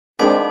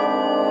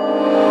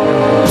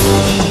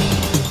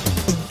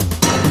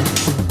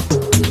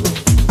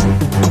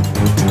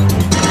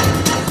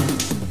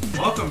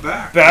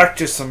Back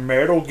to some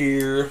Metal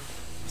Gear.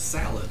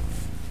 Salad.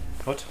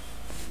 What?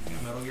 Yeah,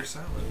 Metal Gear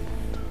Salad.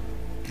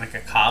 Like a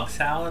Cobb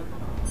salad?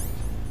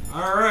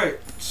 Alright,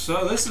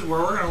 so this is where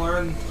we're going to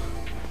learn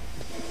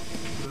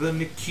the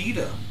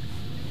Nikita.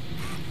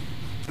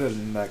 The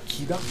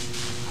Nikita?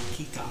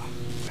 Nikita.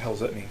 What the hell does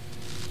that mean?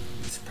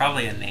 It's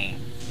probably a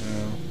name.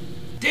 No.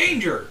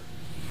 Danger!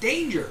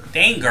 Danger!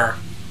 Danger!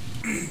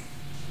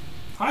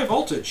 High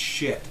voltage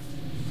shit.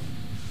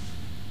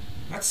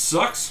 That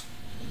sucks.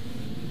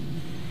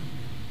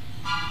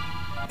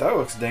 That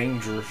looks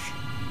dangerous.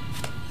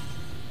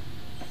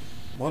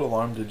 What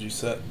alarm did you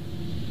set?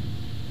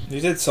 You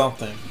did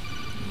something.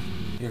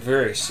 You're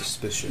very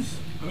suspicious.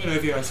 Let me know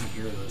if you guys can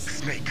hear this.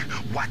 Snake,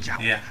 watch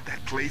out. Yeah.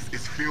 That place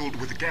is filled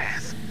with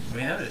gas.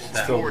 We noticed It's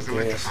that. filled Floor is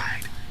with gas.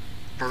 electrified.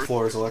 First,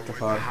 Floor is the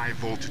electrified. high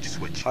voltage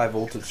switch. High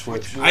voltage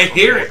switch. I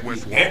hear it, you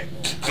dick.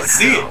 I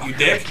see it, you I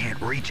dick. can't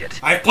reach it.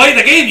 I played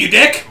the game, you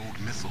dick! Old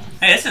missile.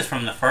 Hey, this is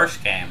from the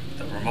first game,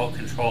 the remote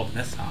controlled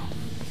missile.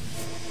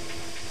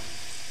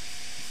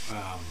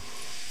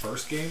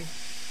 First game?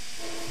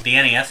 The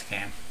NES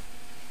game.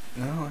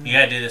 No, You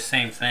gotta do the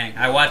same thing.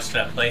 I watched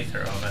a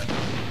playthrough of it.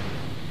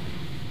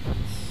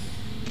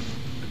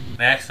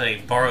 They actually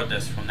borrowed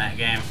this from that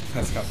game.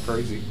 that's kind of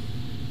crazy.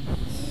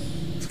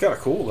 It's kind of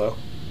cool though.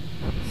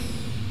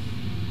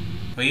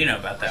 Well, you know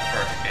about that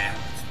first game.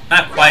 It's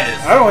not quite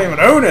as... I don't even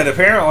own it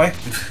apparently.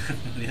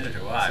 Neither do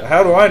So I.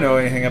 how do I know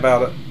anything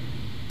about it?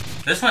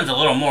 This one's a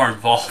little more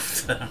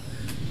involved.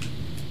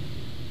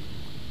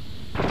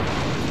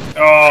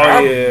 Oh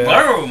yeah.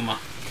 Boom!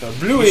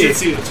 Kablooey. You should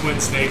see the Twin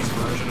Snakes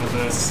version of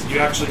this. You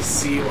actually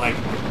see, like,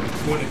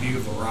 the point of view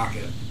of a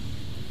rocket.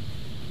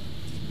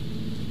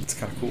 It's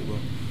kind of cool though.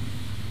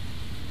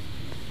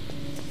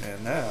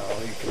 And now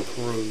you can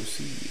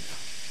proceed.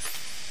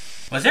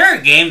 Was there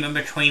a game in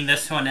between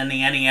this one and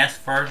the NES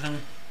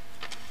version?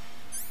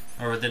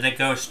 Or did it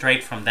go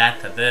straight from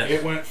that to this?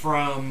 It went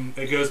from,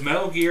 it goes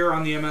Metal Gear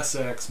on the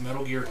MSX,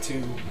 Metal Gear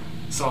 2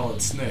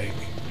 Solid Snake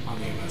on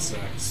the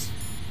MSX,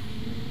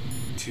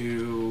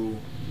 to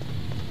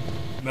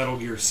Metal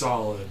Gear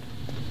Solid,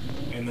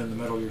 and then the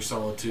Metal Gear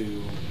Solid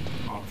 2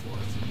 on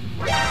forth.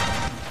 Okay,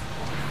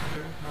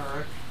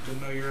 alright.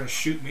 Didn't know you were going to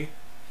shoot me.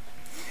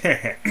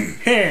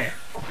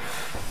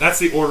 That's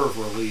the order of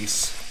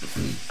release.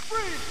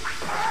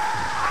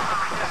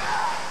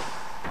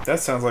 That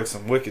sounds like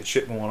some wicked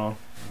shit going on. Well,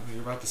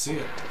 you're about to see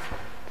it.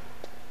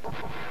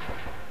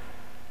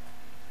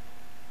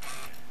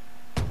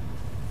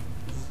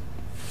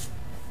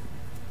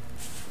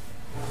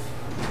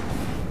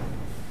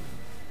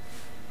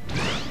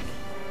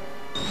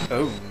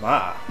 Oh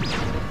my.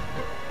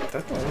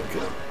 That don't look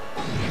good.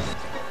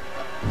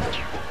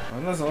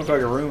 That doesn't look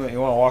like a room that you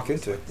want to walk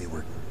into. They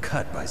were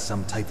cut by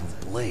some type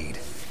of blade.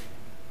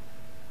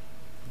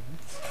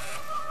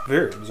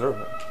 Very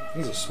observant.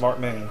 He's a smart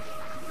man.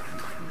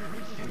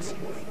 It's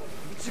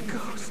a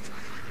ghost.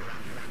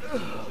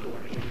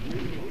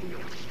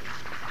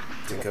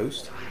 It's a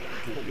ghost?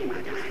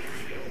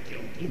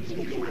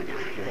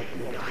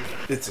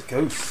 It's a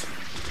ghost.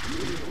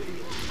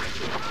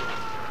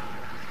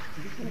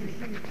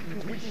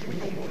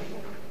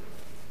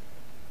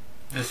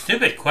 The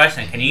stupid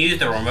question, can you use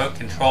the remote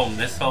control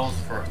missiles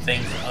for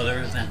things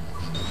other than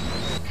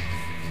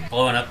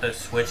blowing up the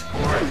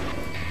switchboard?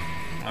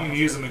 You can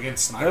use them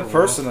against sniper. That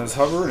person is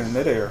hovering in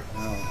midair.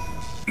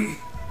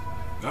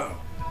 Uh-oh.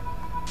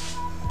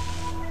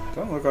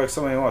 Doesn't look like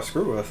somebody you want to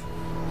screw with.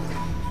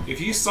 If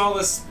you saw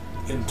this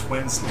in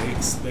Twin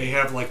Snakes, they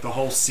have like the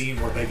whole scene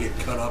where they get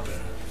cut up in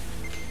it.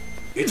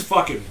 It's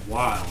fucking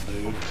wild,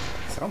 dude.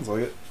 Sounds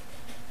like it.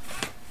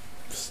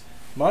 Just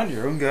mind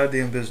your own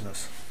goddamn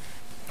business.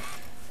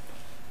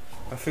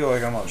 I feel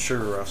like I'm on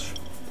Sugar Rush.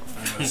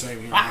 I'm gonna say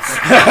here.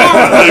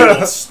 They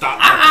won't stop.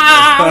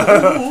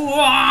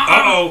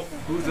 Uh-oh.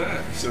 Who's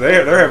that? So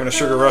they're having a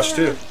Sugar Rush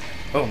too.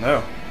 Oh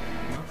no.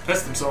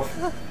 Pissed himself.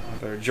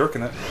 They're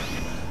jerking it.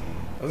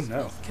 Oh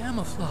no.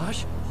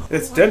 Camouflage?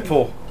 It's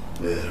Deadpool.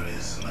 Where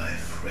is my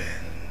friend?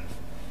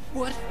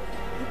 What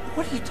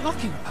are you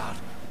talking about?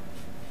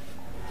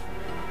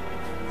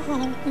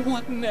 Oh,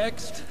 what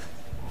next?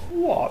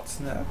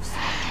 What's next?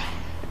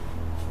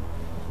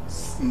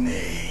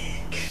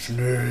 Snake.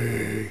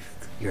 Snake.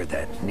 You're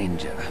that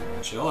ninja.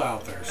 Chill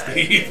out there, I've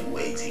Steve. been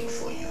waiting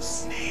for you,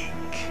 Snake.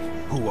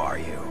 Who are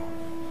you?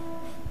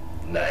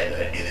 Neither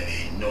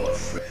enemy nor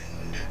friend.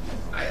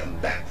 I am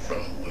back from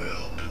a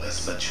world where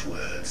such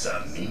words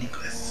are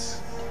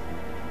meaningless.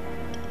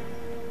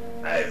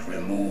 I've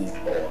removed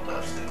all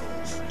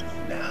obstacles.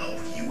 Now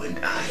you and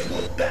I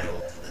will battle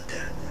to the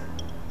death.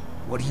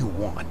 What do you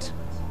want?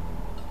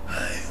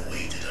 I've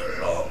waited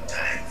a long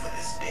time for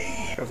this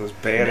day. Got this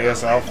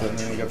badass outfit and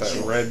then you got that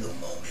Enjoy red the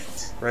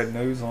moment.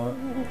 nose on it.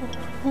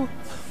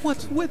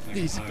 What's with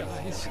these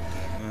guys?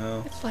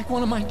 Yeah. It's like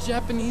one of my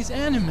Japanese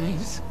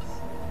animes.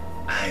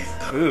 I've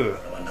come Ugh.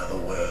 from another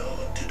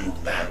world to do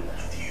battle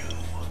with you.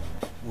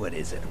 What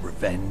is it,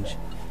 revenge?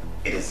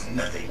 It is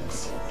nothing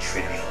so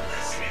trivial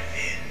as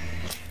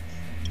revenge.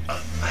 A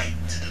fight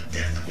to the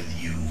death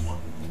with you.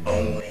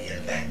 Only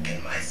in that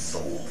can my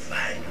soul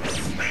find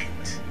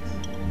respite.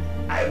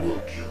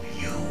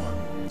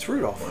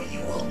 fruit off. or you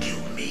will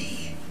kill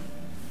me.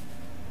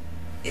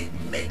 It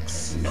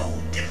makes no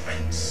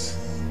difference.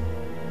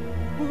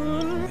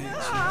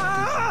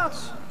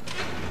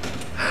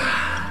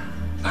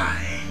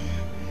 Fine.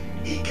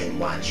 He can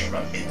watch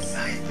from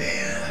inside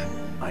there.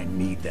 I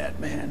need that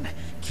man.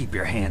 Keep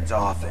your hands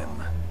off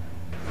him.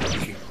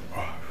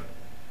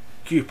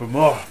 Keep him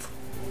off.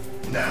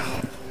 Now,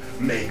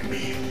 make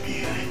me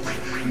feel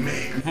it.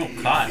 Make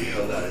me God.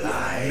 feel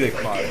alive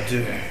Make my again.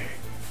 day.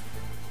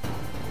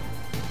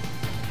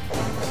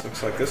 This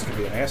looks like this could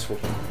be an ass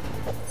whooping.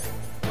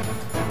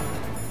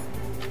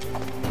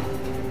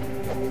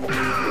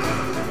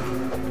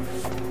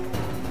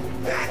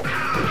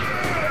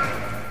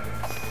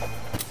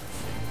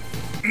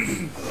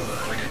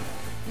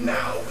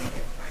 Now we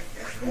can fight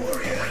as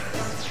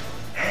warriors.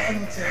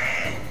 Hand to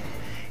hand.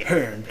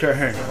 Hand to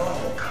hand.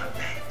 Small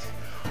combat.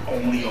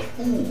 Only a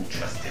fool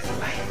trusts his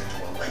life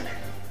to a weapon.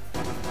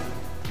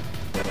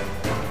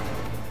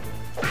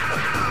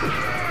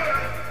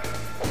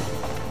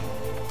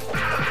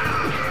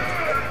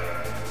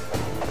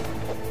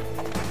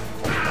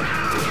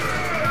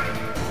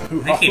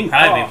 I think he'd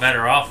probably be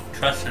better off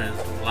trusting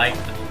his life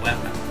with a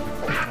weapon.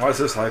 Why is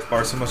this life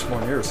bar so much more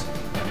than yours?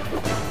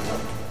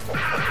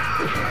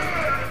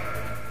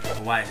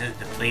 Why is his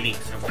depleting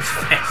so much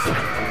faster?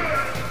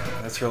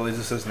 That's really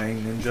just his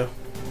name, Ninja.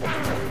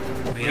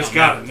 You He's don't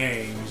got know- a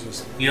name. He's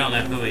just You don't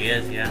know who he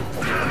is yet.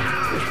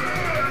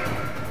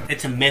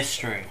 It's a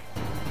mystery.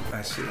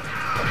 I see.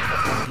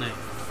 No.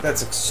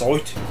 That's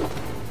exciting.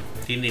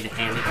 Do you need a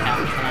handicap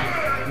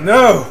tonight?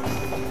 No!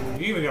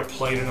 you even gonna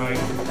play tonight?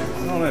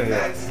 I don't know yet.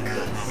 That's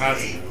good.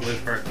 That's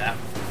We've heard that.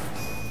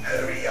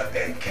 Hurry up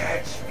and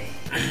catch me.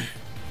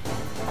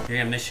 You're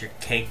gonna miss your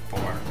cake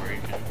board where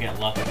you're gonna get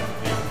lucky.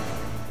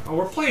 oh,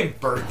 we're playing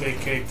birthday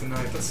cake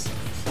tonight. That's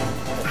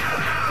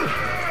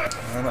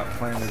I'm not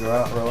planning to go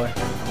out, really.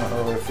 I'm not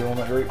really feeling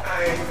that great.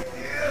 I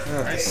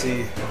have to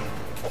see.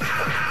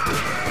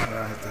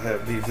 I have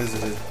to be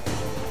visited.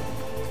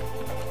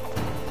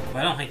 Well,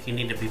 I don't think you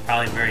need to be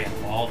probably very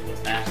involved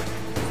with that.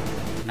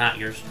 Not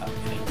your stuff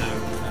getting moved. So.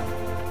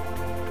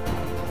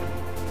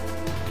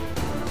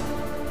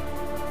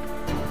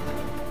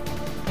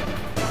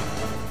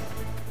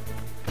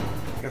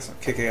 Got some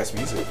kick-ass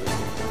music this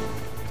week.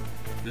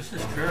 This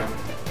is true.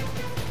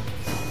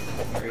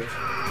 There he is.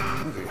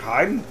 Is he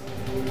hiding?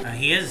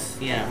 He is,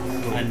 yeah, a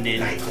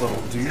ninja.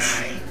 Little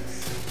douche.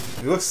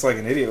 He looks like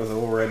an idiot with a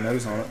little red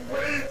nose on it.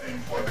 Waiting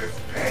for this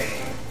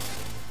pain.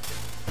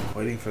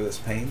 Waiting for this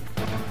pain.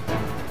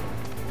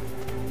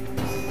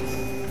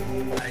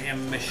 I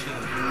am a machine.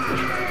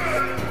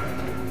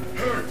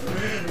 Hurt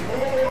me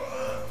more.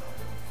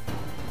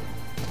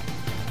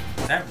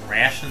 Is that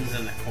rations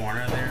in the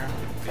corner there?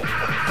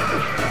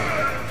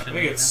 I think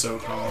it's so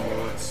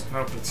combo. It's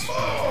nope. It's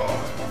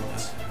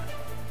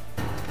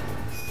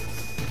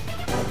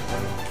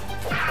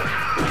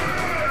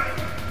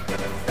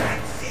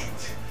That's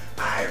it.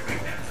 I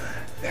remember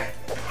that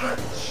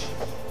punch.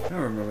 I don't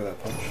remember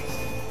that punch.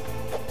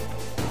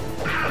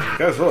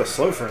 That was really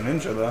slow for a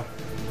ninja, though.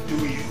 Do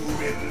you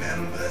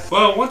remember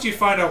well. Once you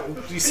find out,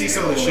 you see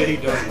some of the shit he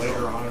does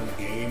later on in the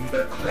game.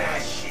 the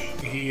clashing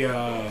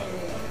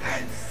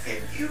and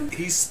sinew?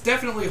 He's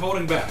definitely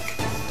holding back.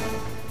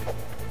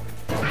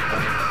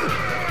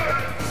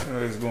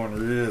 He's going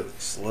really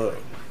slow.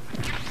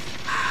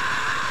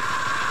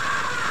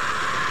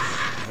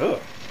 Oh.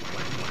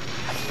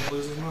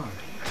 Lose his mind.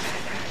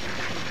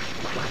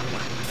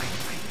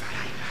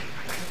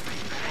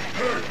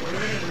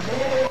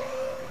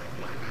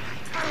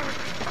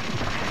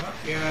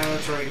 Yeah,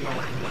 that's right. You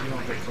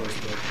don't get close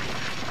to it.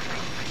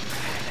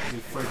 He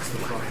freaks the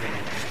fuck out.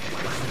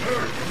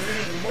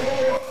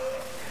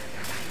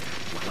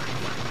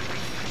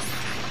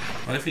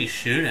 What if you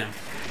shoot him? Is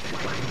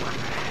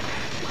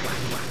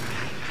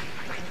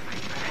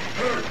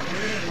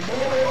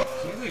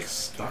he like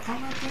stuck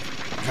on that thing?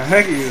 I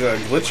think he's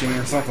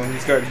glitching or something.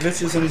 He's got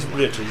glitches and his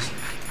glitches.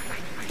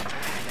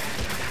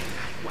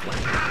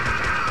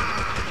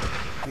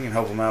 You can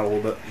help him out a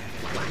little bit.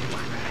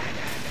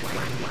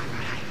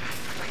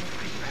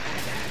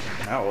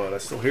 Now what? I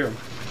still hear him.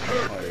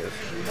 Oh, he is.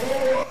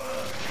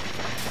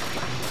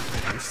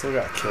 You still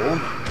gotta kill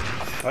him?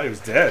 I thought he was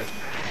dead.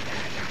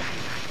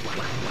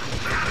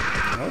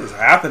 What is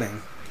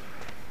happening?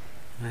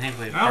 I think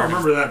we've I don't heard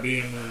remember that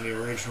being in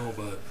the original,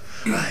 but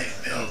I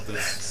felt that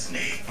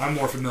snake. I'm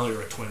more familiar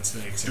with Twin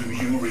Snakes. Do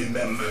you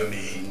remember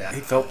me now?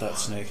 He felt that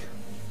snake.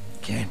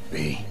 Can't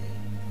be.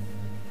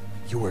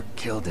 You were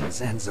killed in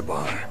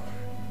Zanzibar.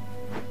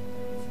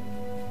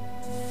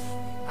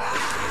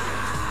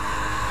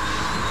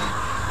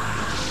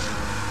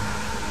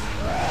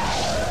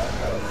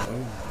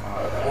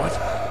 What?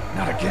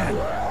 Not again.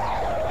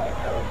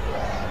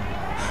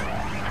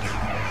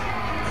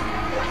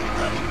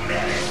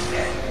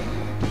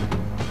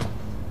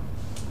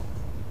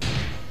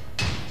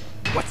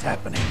 What's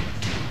happening?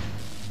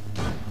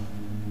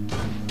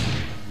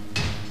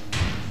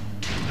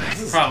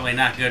 it's probably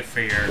not good for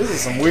your. This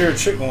is some weird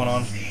shit going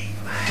on.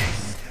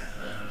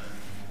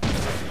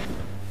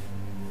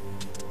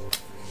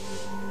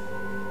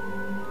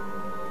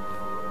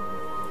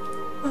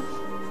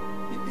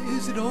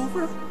 Is it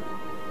over?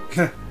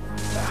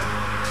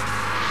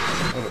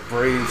 What a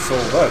brave soul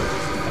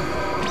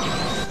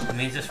that I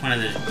mean, he's just one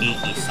of those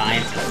geeky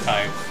scientist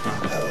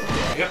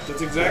types. Yep,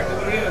 that's exactly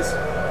what he is.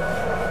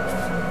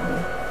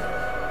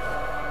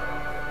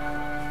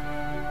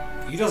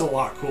 He does a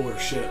lot cooler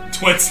shit in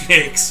Twin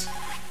Snakes.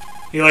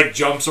 He like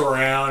jumps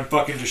around,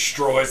 fucking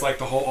destroys like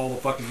all the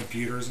fucking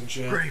computers and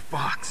shit. Gray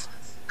Fox.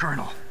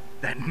 Colonel,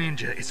 that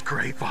ninja is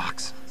Gray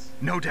Fox.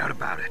 No doubt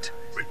about it.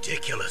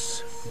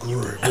 Ridiculous.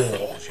 Gray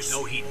You should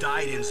know he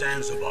died in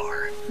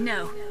Zanzibar.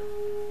 No.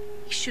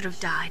 He should have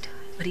died,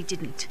 but he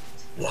didn't.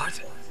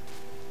 What?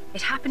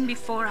 It happened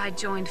before I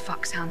joined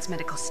Foxhound's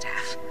medical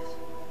staff.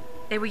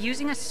 They were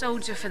using a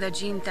soldier for their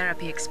gene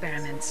therapy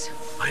experiments.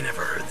 I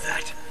never heard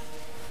that.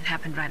 It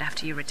happened right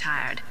after you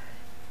retired.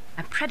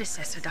 My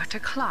predecessor, Dr.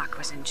 Clark,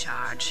 was in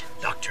charge.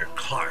 Dr.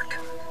 Clark.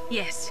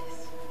 Yes,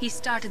 he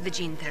started the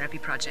gene therapy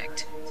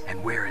project.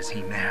 And where is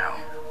he now?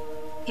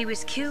 He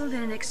was killed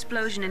in an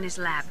explosion in his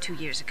lab 2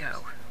 years ago.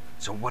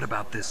 So what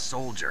about this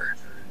soldier?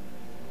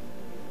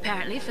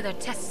 Apparently, for their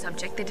test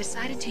subject, they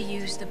decided to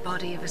use the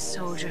body of a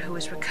soldier who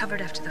was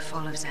recovered after the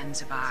fall of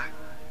Zanzibar.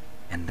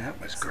 And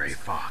that was Gray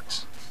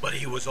Fox. But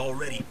he was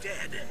already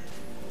dead.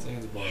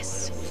 Zanzibar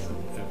Yes. was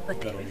But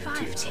they Metal Gear 2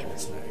 revived him. Solid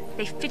Snake.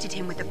 They fitted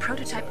him with a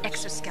prototype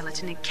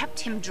exoskeleton and kept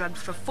him drugged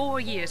for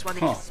 4 years while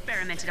they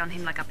experimented on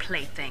him like a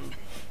plaything.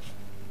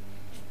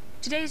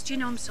 Today's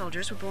genome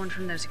soldiers were born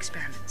from those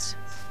experiments.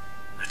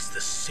 That's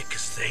the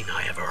sickest thing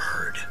I ever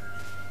heard.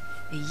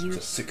 They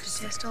used to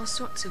test all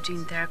sorts of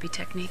gene therapy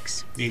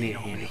techniques. You need a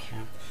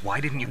handicap. Why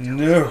didn't you tell us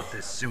No. about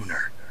this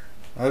sooner?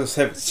 I just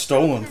have it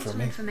stolen Confidential from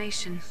me.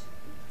 information.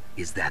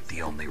 Is that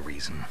the only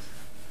reason?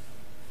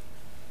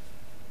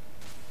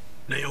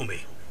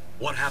 Naomi,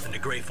 what happened to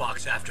Gray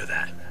Fox after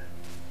that?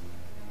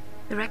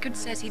 The record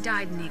says he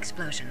died in the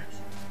explosion.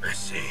 I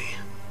see.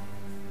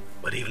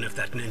 But even if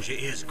that ninja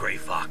is Gray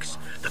Fox,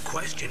 the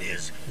question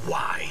is,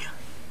 why?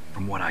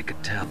 From what I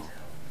could tell,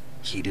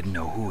 he didn't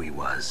know who he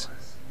was.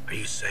 Are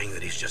you saying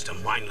that he's just a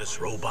mindless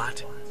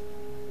robot?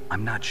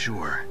 I'm not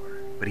sure,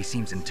 but he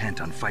seems intent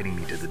on fighting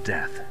me to the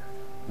death.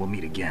 We'll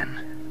meet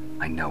again.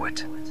 I know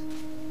it.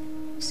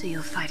 So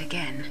you'll fight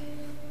again?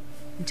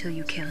 Until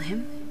you kill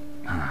him?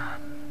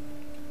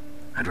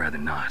 I'd rather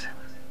not.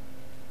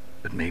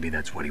 But maybe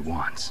that's what he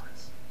wants.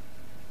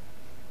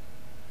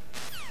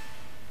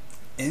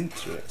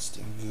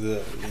 Interesting.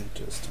 Very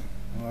interesting.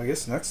 Well, I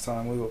guess next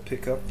time we will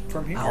pick up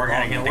from here. We're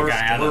gonna get the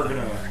guy out of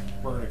there.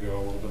 We're gonna go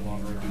a little bit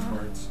longer at these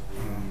parts.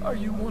 Are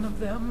you one of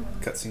them?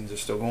 Cutscenes are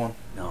still going.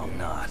 No, I'm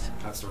not.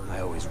 That's the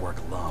I always work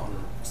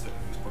alone. Instead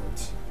of these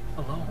parts.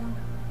 Alone?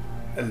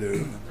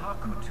 Hello.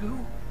 Taku too?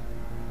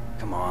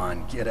 Come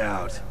on, get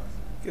out.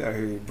 Get out of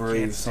here, you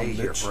brave Can't son stay of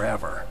a here bitch.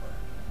 forever.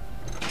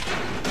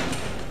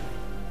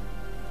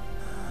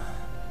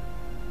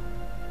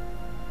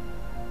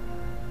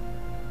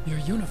 Your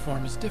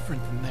uniform is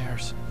different from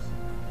theirs.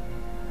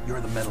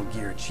 You're the Metal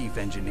Gear chief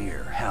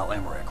engineer, Hal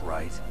Emmerich,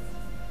 right?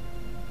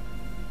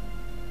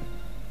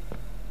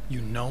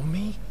 You know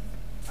me?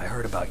 I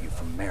heard about you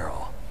from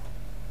Meryl.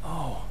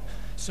 Oh,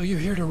 so you're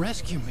here to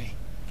rescue me.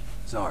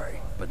 Sorry,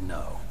 but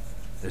no.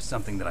 There's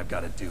something that I've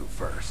got to do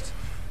first.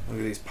 Look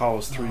at these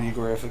Paul's 3D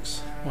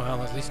graphics.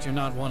 Well, at least you're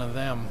not one of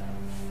them.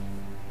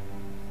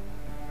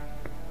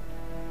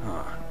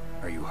 Huh.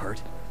 Are you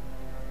hurt?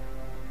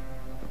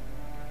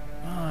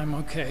 I'm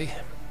okay.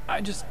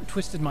 I just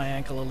twisted my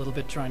ankle a little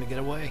bit trying to get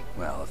away.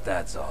 Well, if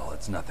that's all,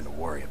 it's nothing to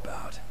worry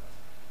about.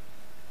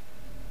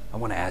 I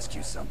want to ask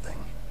you something.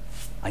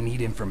 I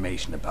need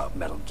information about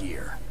Metal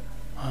Gear.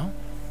 Huh?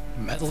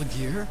 Metal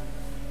Gear?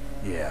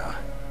 Yeah.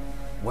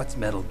 What's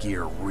Metal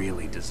Gear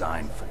really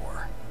designed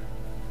for?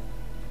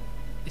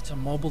 It's a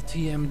mobile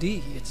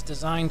TMD. It's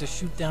designed to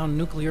shoot down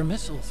nuclear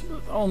missiles.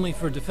 Only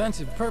for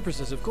defensive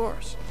purposes, of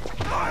course.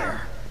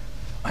 Liar.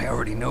 I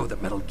already know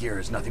that Metal Gear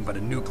is nothing but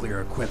a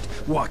nuclear-equipped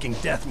walking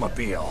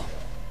deathmobile.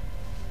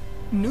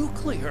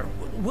 Nuclear?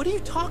 What are you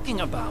talking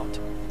about?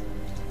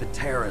 The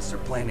terrorists are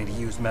planning to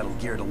use Metal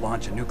Gear to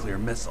launch a nuclear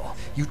missile.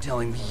 You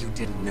telling me you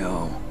didn't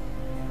know?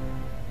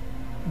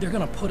 They're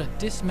gonna put a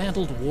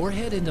dismantled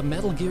warhead into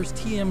Metal Gear's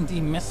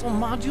TMD missile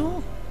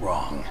module?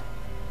 Wrong.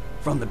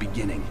 From the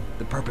beginning,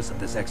 the purpose of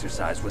this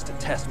exercise was to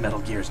test Metal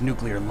Gear's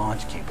nuclear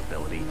launch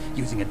capability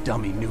using a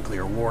dummy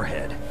nuclear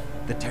warhead.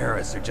 The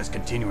terrorists are just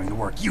continuing the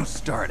work you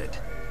started.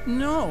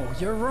 No,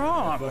 you're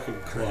wrong. Fucking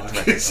Could've clock.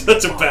 directed It's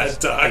such a bombs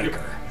bad time.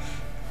 Baker.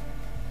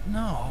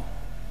 No.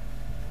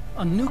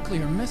 A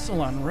nuclear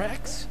missile on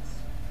Rex?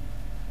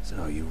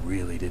 So you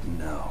really didn't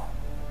know?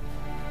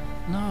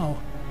 No.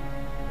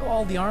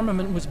 All the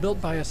armament was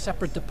built by a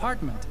separate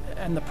department,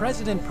 and the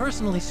President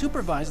personally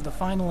supervised the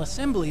final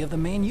assembly of the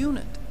main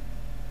unit.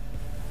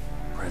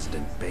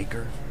 President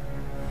Baker?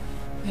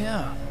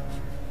 Yeah.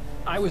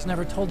 I was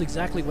never told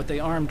exactly what they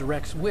armed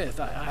Rex with.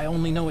 I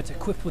only know it's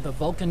equipped with a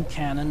Vulcan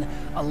cannon,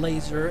 a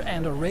laser,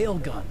 and a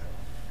railgun.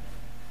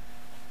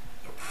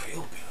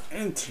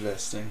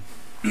 Interesting.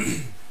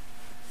 A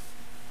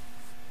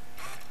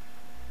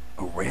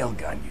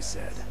railgun, you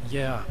said?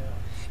 Yeah.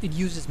 It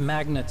uses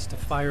magnets to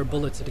fire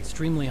bullets at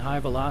extremely high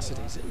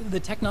velocities. The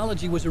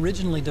technology was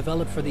originally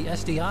developed for the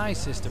SDI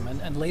system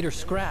and later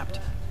scrapped.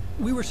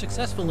 We were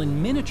successful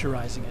in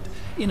miniaturizing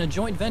it in a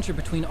joint venture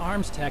between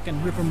Arms Tech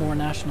and Rivermore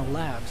National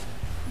Labs.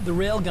 The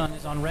railgun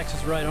is on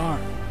Rex's right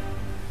arm.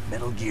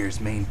 Metal Gear's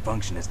main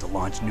function is to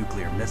launch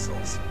nuclear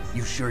missiles.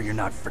 You sure you're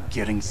not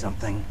forgetting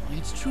something?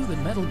 It's true that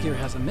Metal Gear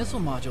has a missile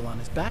module on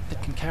his back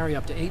that can carry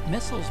up to 8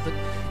 missiles, but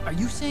are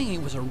you saying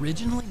it was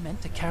originally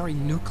meant to carry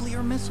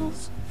nuclear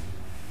missiles?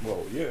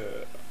 Well, yeah.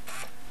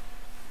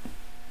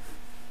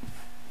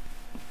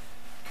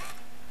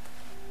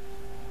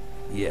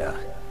 Yeah,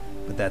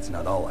 but that's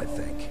not all, I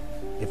think.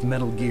 If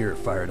Metal Gear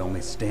fired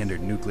only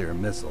standard nuclear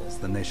missiles,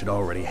 then they should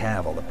already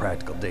have all the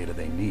practical data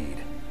they need.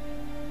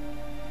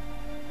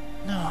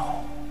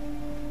 No.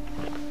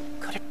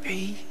 Could it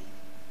be?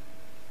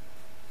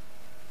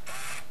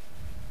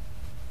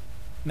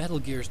 Metal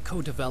Gear's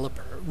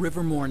co-developer,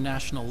 Rivermore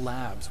National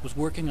Labs, was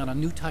working on a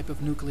new type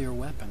of nuclear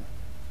weapon.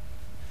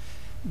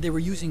 They were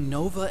using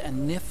NOVA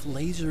and NIF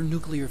laser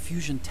nuclear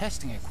fusion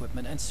testing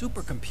equipment and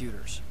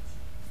supercomputers.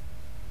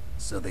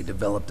 So they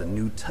developed a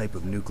new type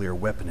of nuclear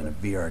weapon in a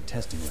VR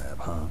testing lab,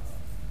 huh?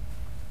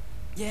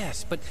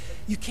 Yes, but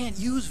you can't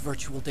use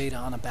virtual data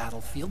on a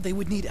battlefield. They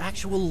would need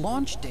actual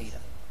launch data.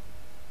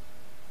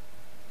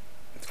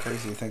 It's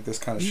crazy to think this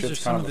kind of These shit's are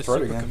some kind of a of threat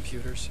the again.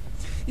 supercomputers.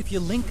 If you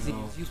link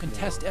these, you can more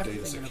test data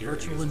everything in a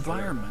security virtual is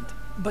environment.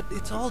 But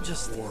it's all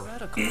just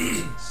theoretical.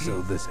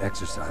 So this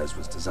exercise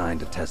was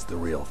designed to test the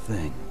real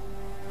thing.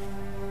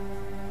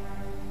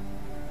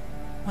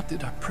 What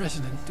did our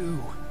president do?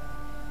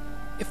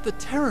 If the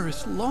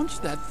terrorists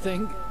launched that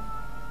thing...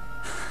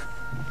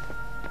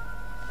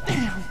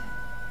 Damn.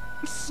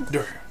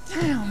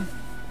 Damn.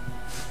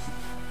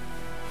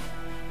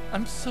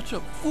 I'm such a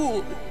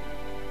fool.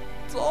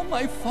 It's all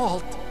my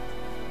fault.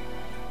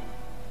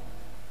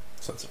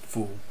 Such a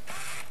fool.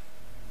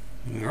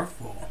 You're a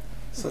fool.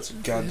 Such a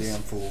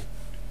goddamn fool.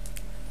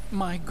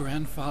 My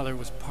grandfather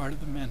was part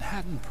of the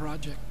Manhattan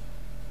Project.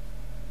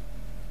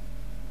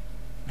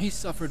 He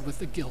suffered with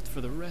the guilt for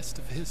the rest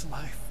of his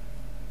life.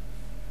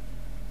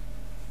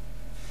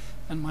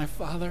 And my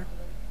father,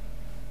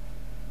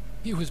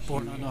 he was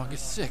born on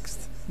August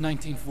 6th,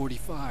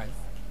 1945.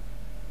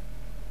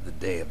 The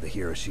day of the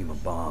Hiroshima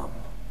bomb.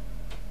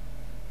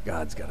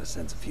 God's got a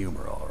sense of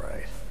humor, all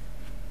right.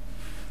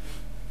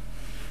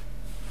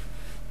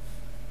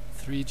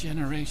 3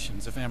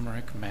 generations of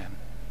Emmerich men.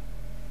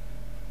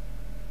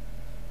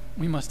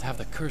 We must have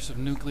the curse of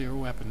nuclear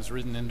weapons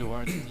written into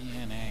our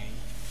DNA.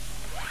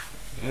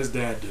 His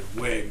dad did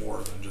way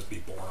more than just be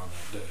born on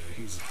that day.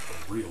 He's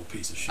a real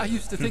piece of shit. I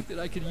used to think that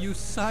I could use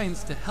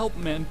science to help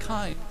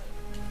mankind.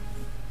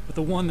 But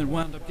the one that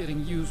wound up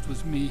getting used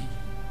was me.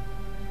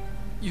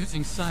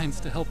 Using science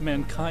to help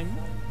mankind,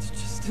 it's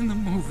just in the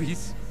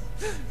movies.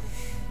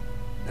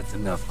 That's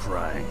enough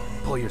crying.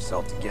 Pull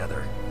yourself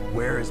together.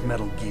 Where is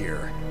Metal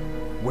Gear?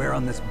 Where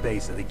on this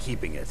base are they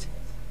keeping it?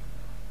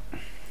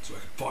 So I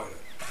can fight it.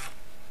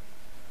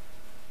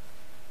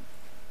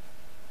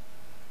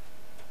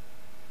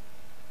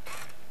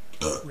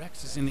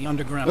 Rex is in the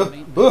underground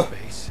maintenance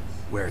base.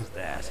 Where's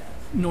that?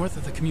 North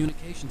of the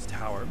communications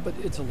tower, but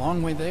it's a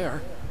long way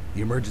there.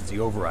 The emergency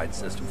override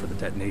system for the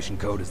detonation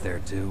code is there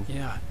too?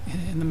 Yeah,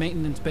 in the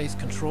maintenance base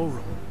control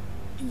room.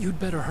 You'd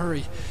better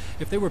hurry.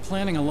 If they were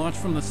planning a launch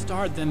from the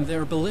start, then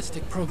their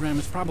ballistic program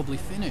is probably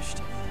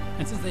finished.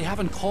 And since they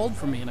haven't called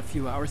for me in a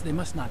few hours, they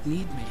must not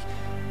need me.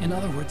 In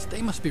other words,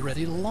 they must be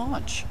ready to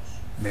launch.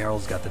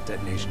 Meryl's got the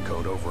detonation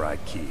code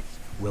override key.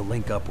 We'll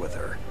link up with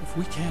her. If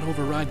we can't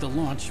override the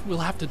launch, we'll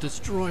have to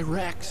destroy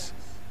Rex.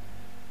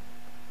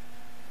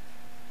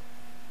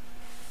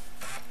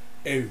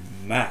 Oh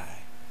my.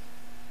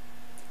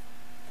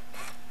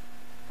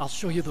 I'll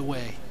show you the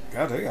way.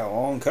 God, they got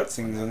long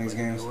cutscenes in these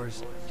games.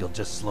 You'll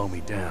just slow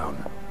me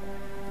down.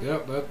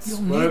 Yep, that's You'll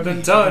what need I've been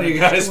me telling to you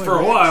guys destroy for a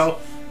Rex. while.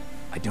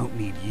 I don't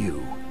need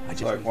you. I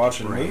just Like need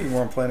watching a your movie brain.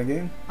 while I'm playing a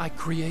game. I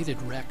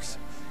created Rex.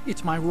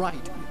 It's my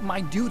right,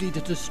 my duty to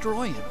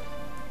destroy him.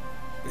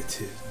 It's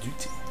his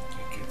duty.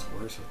 It gets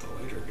worse with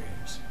the later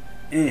games.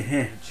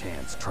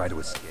 Chance, try to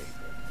escape.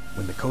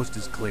 When the coast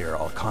is clear,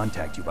 I'll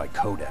contact you by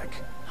codec.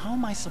 How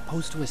am I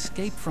supposed to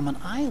escape from an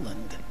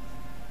island?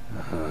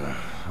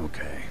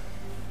 Okay.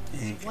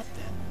 What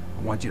then?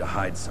 I want you to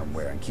hide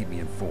somewhere and keep me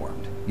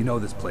informed. You know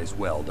this place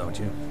well, don't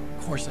you?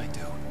 Of course I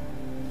do.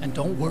 And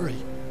don't worry,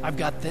 I've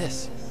got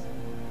this.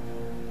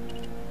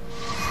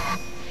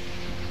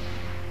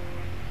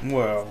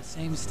 Well, The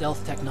same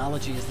stealth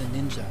technology as the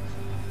Ninja.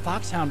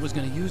 Foxhound was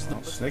going to use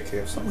them. Snake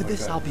have But something with like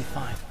this, that. I'll be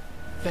fine.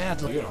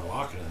 Badly. You gotta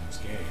lock it in this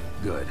game.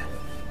 Good.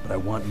 But I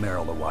want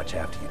Meryl to watch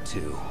after you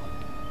too.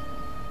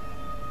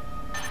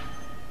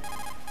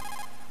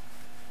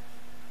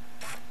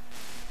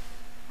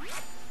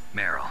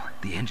 Meryl,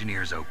 the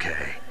engineer's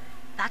okay.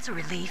 That's a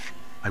relief.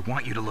 I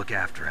want you to look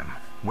after him.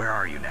 Where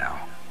are you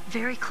now?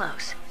 Very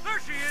close. There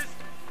she is!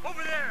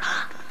 Over there!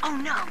 Oh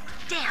no!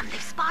 Damn,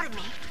 they've spotted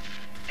me.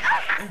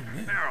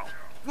 Meryl,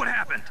 what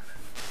happened?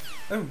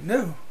 Oh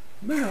no,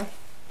 Meryl,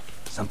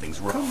 Something's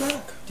come wrong.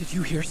 back. Did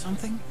you hear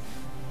something?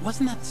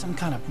 Wasn't that some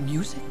kind of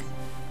music?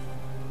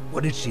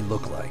 What did she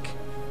look like?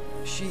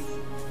 She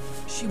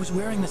was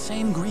wearing the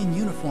same green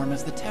uniform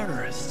as the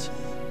terrorists.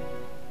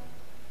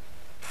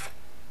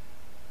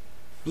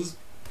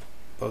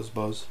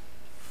 Buzz.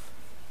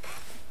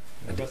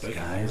 I bet they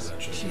can Guys, hear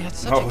that shit. She had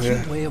such a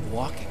cute way of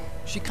walking.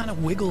 She kind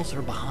of wiggles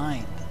her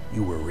behind.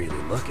 You were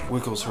really looking.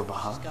 Wiggles her She's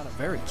behind. got a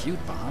very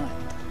cute behind.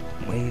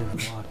 Way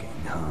of walking,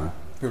 huh?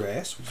 Her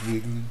ass was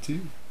wiggling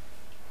too.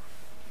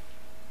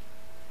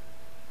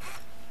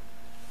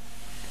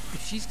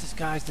 If she's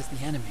disguised as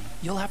the enemy,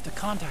 you'll have to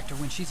contact her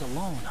when she's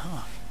alone,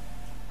 huh?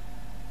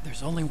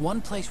 There's only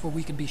one place where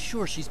we can be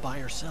sure she's by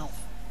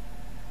herself.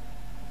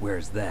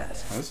 Where's that?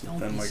 This has Don't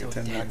been be like so a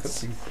 10-minute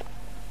dense. cutscene.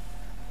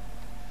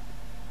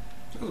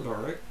 That was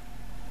about right.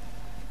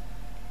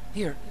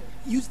 Here,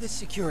 use this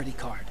security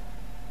card.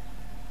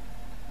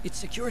 It's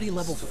security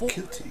level 4.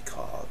 Security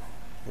card.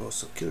 Well,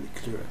 security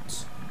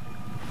clearance.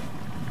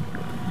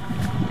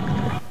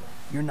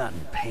 You're not in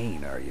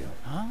pain, are you?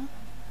 Huh?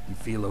 You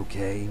feel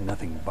okay?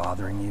 Nothing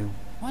bothering you?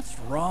 What's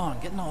wrong?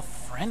 Getting all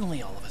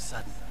friendly all of a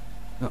sudden.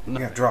 No.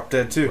 Yeah, drop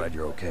dead too. Glad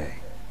you're okay.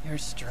 You're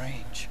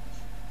strange.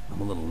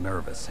 I'm a little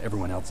nervous.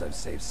 Everyone else I've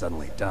saved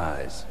suddenly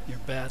dies. You're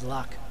bad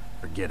luck.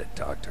 Forget it,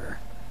 Doctor.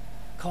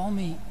 Call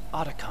me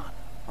Otacon.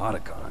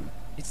 Otacon?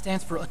 It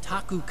stands for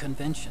Otaku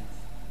Convention.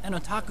 An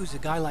otaku's a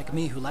guy like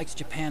me who likes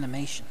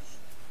Japanimation.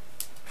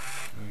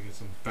 Let me get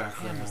some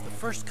background. Japan was the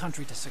first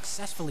country to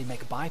successfully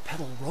make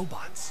bipedal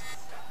robots.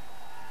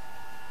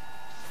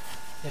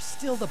 They're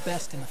still the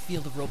best in the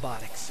field of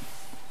robotics.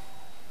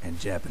 And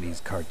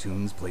Japanese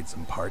cartoons played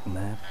some part in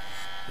that?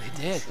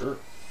 They did. Sure.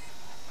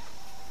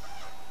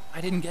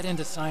 I didn't get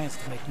into science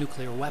to make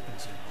nuclear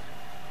weapons, you know.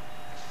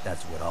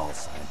 That's what all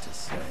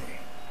scientists say.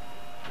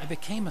 I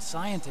became a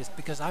scientist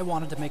because I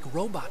wanted to make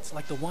robots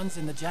like the ones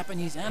in the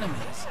Japanese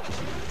animes.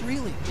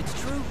 Really,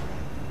 it's true.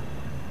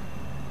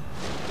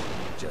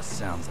 Just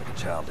sounds like a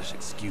childish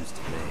excuse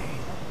to me.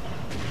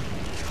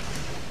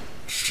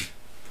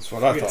 That's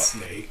what I Forget thought.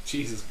 Snake.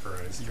 Jesus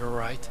Christ. You're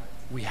right.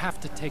 We have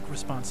to take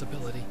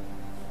responsibility.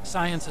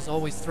 Science has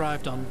always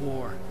thrived on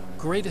war.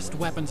 Greatest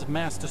weapons of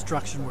mass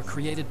destruction were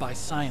created by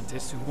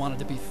scientists who wanted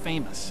to be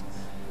famous.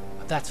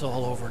 But that's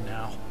all over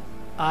now.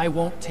 I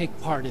won't take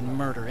part in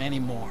murder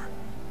anymore.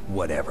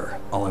 Whatever.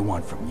 All I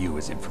want from you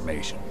is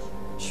information.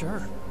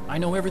 Sure. I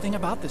know everything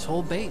about this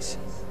whole base.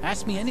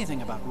 Ask me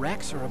anything about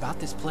Rex or about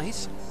this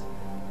place.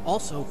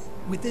 Also,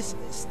 with this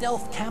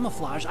stealth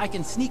camouflage, I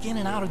can sneak in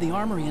and out of the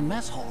armory and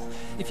mess hall.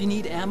 If you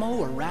need ammo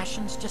or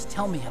rations, just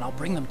tell me and I'll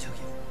bring them to you.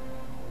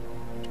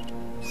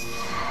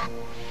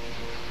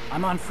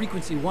 I'm on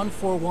frequency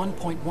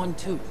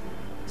 141.12.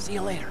 See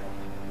you later.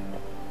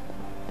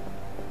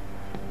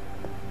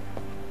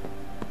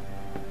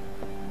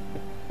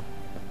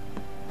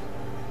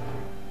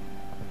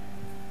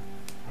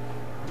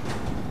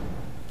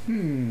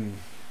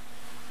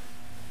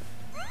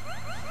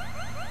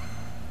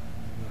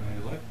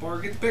 My life bar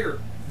gets bigger.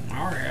 Oh,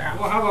 yeah.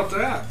 Well, how about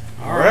that?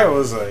 Alright, it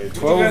was a What do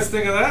you guys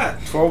think of that?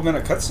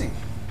 12-minute cutscene.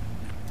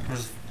 It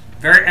was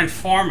very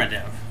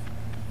informative.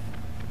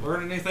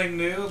 Learn anything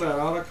new? That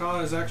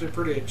Otacon is actually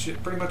pretty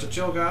much a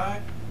chill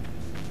guy.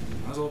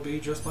 Might as well be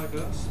just like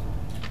us.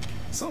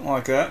 Something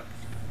like that.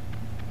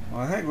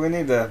 Well, I think we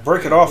need to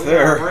break it off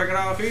there. Break it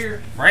off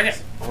here. Break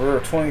it. We're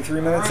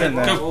 23 minutes in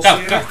now. Go, We'll go,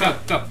 see you go, next go, time.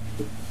 go.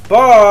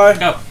 Bye!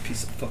 Go.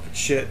 Piece of fucking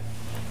shit.